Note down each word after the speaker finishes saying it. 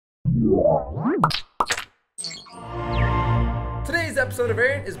Today's episode of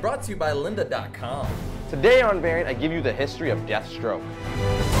Variant is brought to you by lynda.com. Today on Variant, I give you the history of Deathstroke.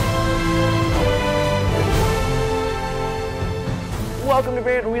 Welcome to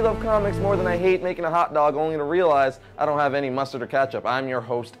Variant, where we love comics more than I hate making a hot dog only to realize I don't have any mustard or ketchup. I'm your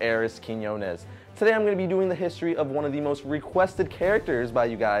host, Arris. Today I'm going to be doing the history of one of the most requested characters by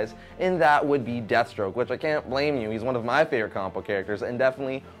you guys, and that would be Deathstroke, which I can't blame you. He's one of my favorite comic book characters, and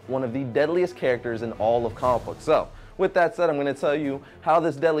definitely one of the deadliest characters in all of comic books. So, with that said, I'm going to tell you how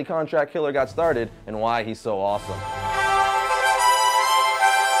this deadly contract killer got started and why he's so awesome.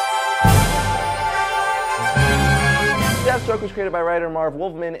 Deathstroke was created by writer Marv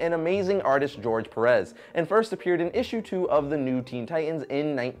Wolfman and amazing artist George Perez, and first appeared in issue 2 of the New Teen Titans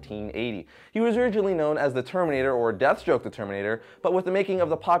in 1980. He was originally known as the Terminator, or Deathstroke the Terminator, but with the making of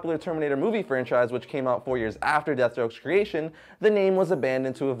the popular Terminator movie franchise, which came out 4 years after Deathstroke's creation, the name was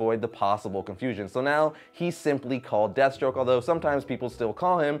abandoned to avoid the possible confusion. So now he's simply called Deathstroke, although sometimes people still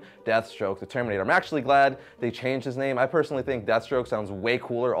call him Deathstroke the Terminator. I'm actually glad they changed his name. I personally think Deathstroke sounds way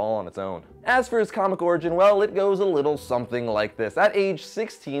cooler all on its own. As for his comic origin, well, it goes a little something like this. At age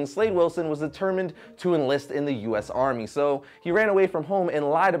 16, Slade Wilson was determined to enlist in the US Army, so he ran away from home and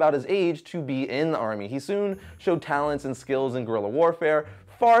lied about his age to be in the Army. He soon showed talents and skills in guerrilla warfare,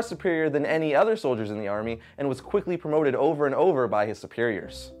 far superior than any other soldiers in the Army, and was quickly promoted over and over by his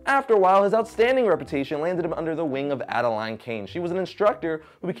superiors. After a while, his outstanding reputation landed him under the wing of Adeline Kane. She was an instructor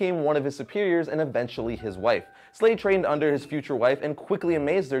who became one of his superiors and eventually his wife. Slade trained under his future wife and quickly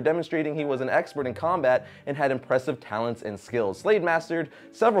amazed her, demonstrating he was an expert in combat and had impressive talents and skills. Slade mastered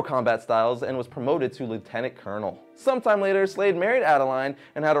several combat styles and was promoted to lieutenant colonel. Sometime later, Slade married Adeline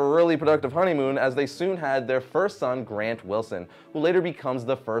and had a really productive honeymoon, as they soon had their first son, Grant Wilson, who later becomes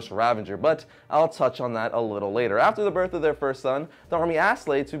the first Ravager, but I'll touch on that a little later. After the birth of their first son, the Army asked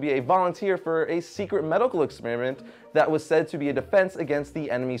Slade to be a volunteer for a secret medical experiment that was said to be a defense against the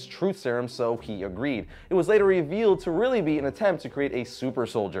enemy's truth serum, so he agreed. It was later revealed to really be an attempt to create a super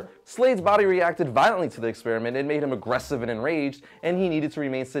soldier. Slade's body reacted violently to the experiment. It made him aggressive and enraged, and he needed to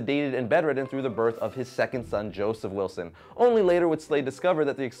remain sedated and bedridden through the birth of his second son, Joseph Wilson. Only later would Slade discover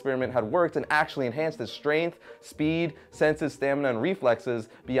that the experiment had worked and actually enhanced his strength, speed, senses, stamina, and reflexes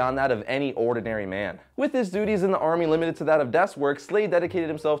beyond that of any ordinary man. With his duties in the Army limited to that of desk work, Slade dedicated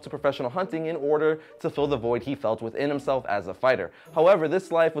himself to professional hunting in order to fill the void he felt within himself as a fighter. However,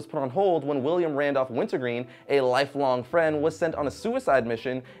 this life was put on hold when William Randolph Wintergreen, a lifelong friend, was sent on a suicide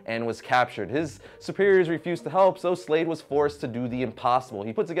mission and was captured. His superiors refused to help, so Slade was forced to do the impossible.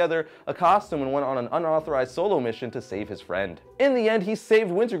 He put together a costume and went on an unauthorized solo mission to save his friend. In the end, he saved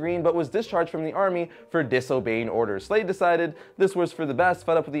Wintergreen, but was discharged from the Army for disobeying orders. Slade decided this was for the best,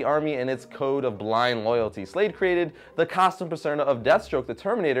 fed up with the Army and its code of blind loyalty. Slade created the costume persona of Deathstroke the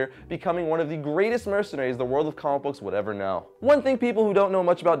Terminator, becoming one of the greatest mercenaries the world of comic books would ever know. One thing people who don't know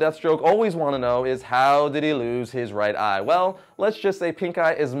much about Deathstroke always want to know is, how did he lose his right eye? Well, let's just say pink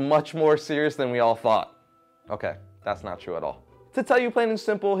eye is much more serious than we all thought. Okay, that's not true at all. To tell you plain and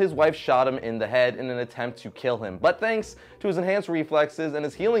simple, his wife shot him in the head in an attempt to kill him, but thanks to his enhanced reflexes and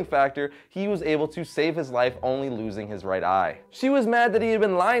his healing factor, he was able to save his life, only losing his right eye. She was mad that he had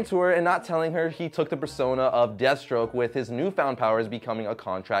been lying to her and not telling her he took the persona of Deathstroke, with his newfound powers becoming a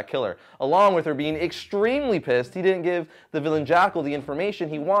contract killer. Along with her being extremely pissed, he didn't give the villain Jackal the information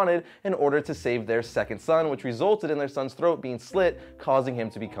he wanted in order to save their second son, which resulted in their son's throat being slit, causing him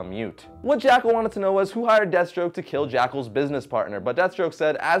to become mute. What Jackal wanted to know was who hired Deathstroke to kill Jackal's business partner, but Deathstroke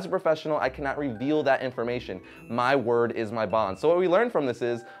said, as a professional, I cannot reveal that information. My word is my bond. So what we learned from this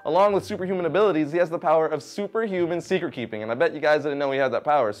is, along with superhuman abilities, he has the power of superhuman secret keeping, and I bet you guys didn't know he had that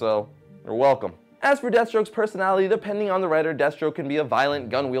power, so you're welcome. As for Deathstroke's personality, depending on the writer, Deathstroke can be a violent,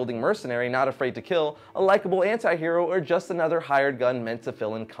 gun-wielding mercenary not afraid to kill, a likable anti-hero, or just another hired gun meant to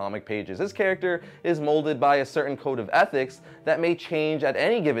fill in comic pages. His character is molded by a certain code of ethics that may change at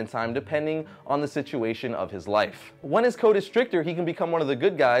any given time depending on the situation of his life. When his code is stricter, he can become one of the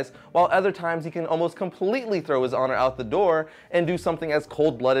good guys, while other times he can almost completely throw his honor out the door and do something as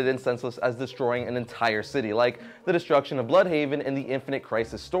cold-blooded and senseless as destroying an entire city, like the destruction of Bloodhaven in the Infinite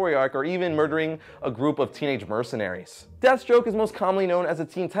Crisis story arc, or even murdering a group of teenage mercenaries. Deathstroke is most commonly known as a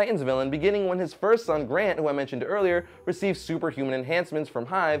Teen Titans villain, beginning when his first son, Grant, who I mentioned earlier, received superhuman enhancements from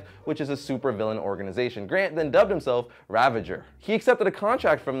Hive, which is a supervillain organization. Grant then dubbed himself Ravager. He accepted a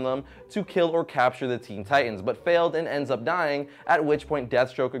contract from them to kill or capture the Teen Titans, but failed and ends up dying, at which point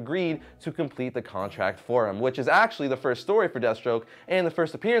Deathstroke agreed to complete the contract for him, which is actually the first story for Deathstroke and the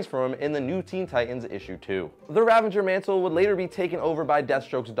first appearance for him in the New Teen Titans issue 2. The Ravager mantle would later be taken over by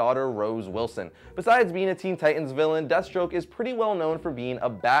Deathstroke's daughter, Rose Wilson. Besides being a Teen Titans villain, Deathstroke Deathstroke is pretty well known for being a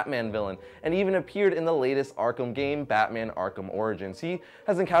Batman villain, and even appeared in the latest Arkham game, Batman Arkham Origins. He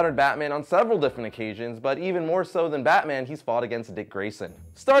has encountered Batman on several different occasions, but even more so than Batman, he's fought against Dick Grayson.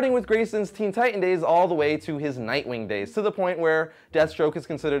 Starting with Grayson's Teen Titan days all the way to his Nightwing days, to the point where Deathstroke is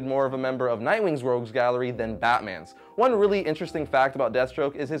considered more of a member of Nightwing's rogues gallery than Batman's. One really interesting fact about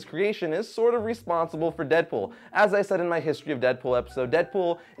Deathstroke is his creation is sort of responsible for Deadpool. As I said in my History of Deadpool episode,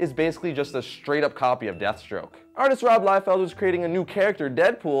 Deadpool is basically just a straight up copy of Deathstroke. Artist Rob Liefeld was creating a new character,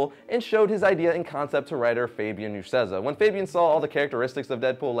 Deadpool, and showed his idea and concept to writer Fabian Nicieza. When Fabian saw all the characteristics of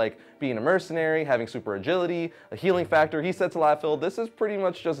Deadpool, like being a mercenary, having super agility, a healing factor, he said to Liefeld, "This is pretty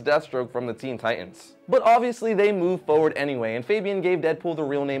much just Deathstroke from the Teen Titans." But obviously they moved forward anyway, and Fabian gave Deadpool the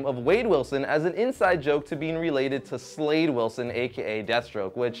real name of Wade Wilson as an inside joke to being related to Slade Wilson, aka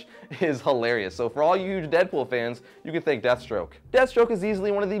Deathstroke, which is hilarious. So for all you huge Deadpool fans, you can thank Deathstroke. Deathstroke is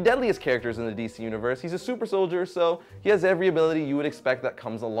easily one of the deadliest characters in the DC universe. He's a super soldier, so he has every ability you would expect that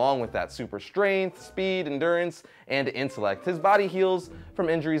comes along with that. Super strength, speed, endurance, and intellect. His body heals from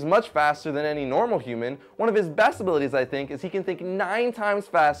injuries much faster than any normal human. One of his best abilities, I think, is he can think 9 times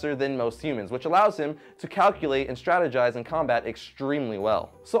faster than most humans, which allows him to calculate and strategize in combat extremely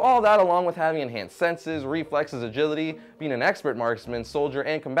well. So all that, along with having enhanced senses, reflexes, agility, being an expert marksman, soldier,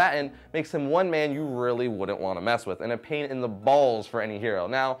 and combatant, makes him one man you really wouldn't want to mess with, and a pain in the balls for any hero.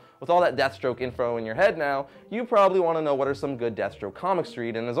 Now, with all that Deathstroke info in your head now, you probably want to know what are some good Deathstroke comics to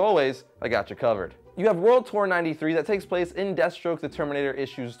read, and as always, I got you covered. You have World Tour 93 that takes place in Deathstroke the Terminator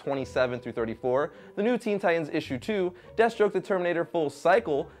issues 27 through 34, the New Teen Titans issue 2, Deathstroke the Terminator Full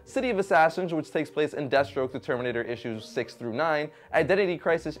Cycle, City of Assassins, which takes place in Deathstroke the Terminator issues 6 through 9, Identity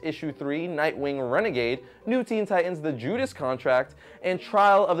Crisis issue 3, Nightwing Renegade, New Teen Titans The Judas Contract, and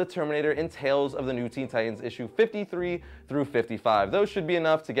Trial of the Terminator and Tales of the New Teen Titans issue 53 through 55. Those should be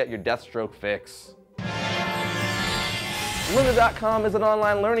enough to get your Deathstroke fix. Lynda.com is an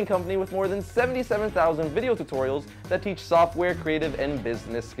online learning company with more than 77,000 video tutorials that teach software, creative, and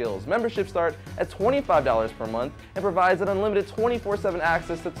business skills. Memberships start at $25 per month and provides an unlimited 24/7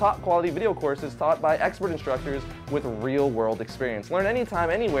 access to top quality video courses taught by expert instructors with real-world experience. Learn anytime,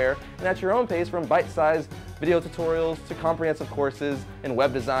 anywhere, and at your own pace, from bite-sized video tutorials to comprehensive courses in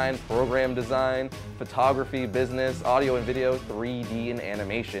web design, program design, photography, business, audio and video, 3D, and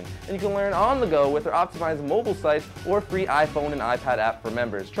animation. And you can learn on the go with their optimized mobile site or free iPhone and iPad app for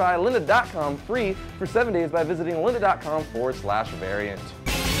members. Try Lynda.com free for 7 days by visiting lynda.com/variant.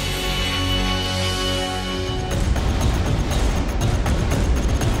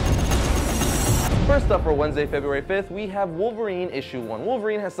 First up for Wednesday, February 5th, we have Wolverine issue 1.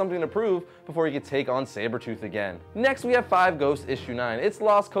 Wolverine has something to prove before he can take on Sabretooth again. Next, we have 5 Ghosts issue 9. It's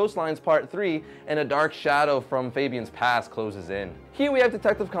Lost Coastlines part 3, and a dark shadow from Fabian's past closes in. Here we have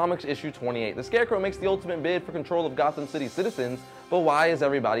Detective Comics issue 28. The Scarecrow makes the ultimate bid for control of Gotham City citizens, but why is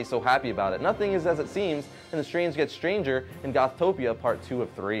everybody so happy about it? Nothing is as it seems, and the strange gets stranger in Gothtopia part 2 of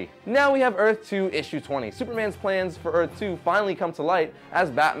 3. Now we have Earth 2 issue 20. Superman's plans for Earth 2 finally come to light as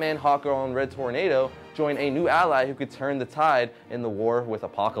Batman, Hawkgirl, and Red Tornado join a new ally who could turn the tide in the war with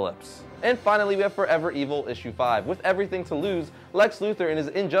Apocalypse. And finally, we have Forever Evil issue 5. With everything to lose, Lex Luthor and his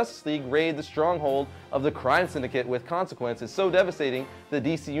Injustice League raid the stronghold of the crime syndicate with consequences so devastating the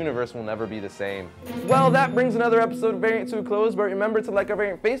DC universe will never be the same. Well, that brings another episode of Variant to a close, but remember to like our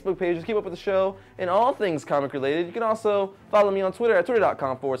Variant Facebook page to keep up with the show and all things comic related. You can also follow me on Twitter at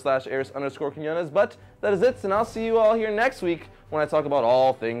twitter.com/Arris_Quinones. But that is it, and I'll see you all here next week when I talk about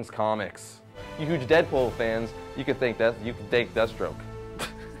all things comics. You huge Deadpool fans, you can thank Deathstroke.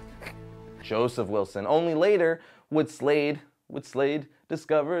 Joseph Wilson. Only later would Slade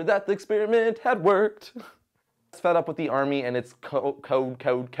discover that the experiment had worked. Fed up with the army and its code.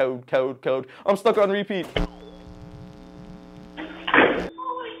 I'm stuck on repeat.